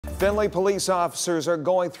Findlay police officers are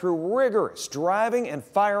going through rigorous driving and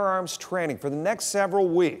firearms training for the next several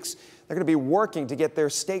weeks. They're going to be working to get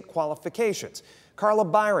their state qualifications. Carla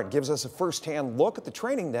Byron gives us a first-hand look at the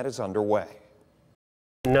training that is underway.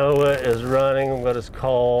 Noah is running what is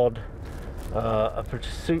called a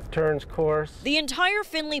pursuit turns course. The entire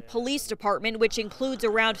Findlay Police Department, which includes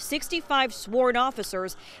around 65 sworn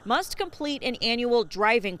officers, must complete an annual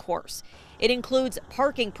driving course. It includes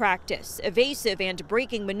parking practice, evasive and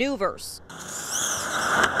braking maneuvers,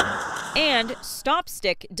 and stop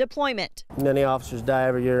stick deployment. Many officers die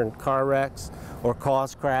every year in car wrecks or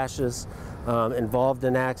cause crashes, involved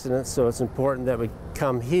in accidents, so it's important that we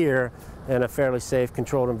come here in a fairly safe,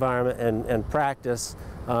 controlled environment and practice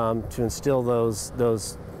to instill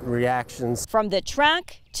those reactions. From the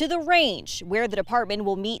track to the range, where the department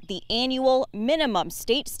will meet the annual minimum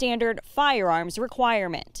state standard firearms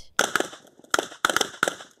requirement.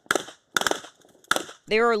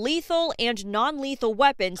 There are lethal and non-lethal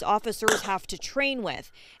weapons officers have to train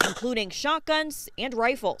with, including shotguns and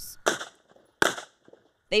rifles.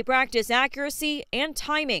 They practice accuracy and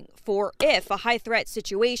timing for if a high-threat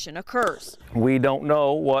situation occurs. We don't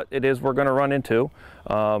know what it is we're going to run into,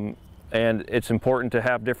 and it's important to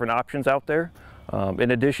have different options out there.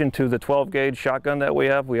 In addition to the 12-gauge shotgun that we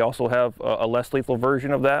have, we also have a less lethal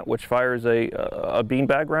version of that, which fires a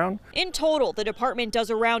beanbag round. In total, the department does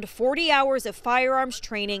around 40 hours of firearms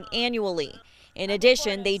training annually. In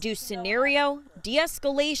addition, they do scenario,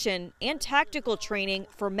 de-escalation, and tactical training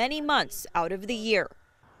for many months out of the year.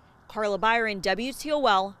 Carla Byron,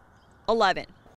 WTOL 11.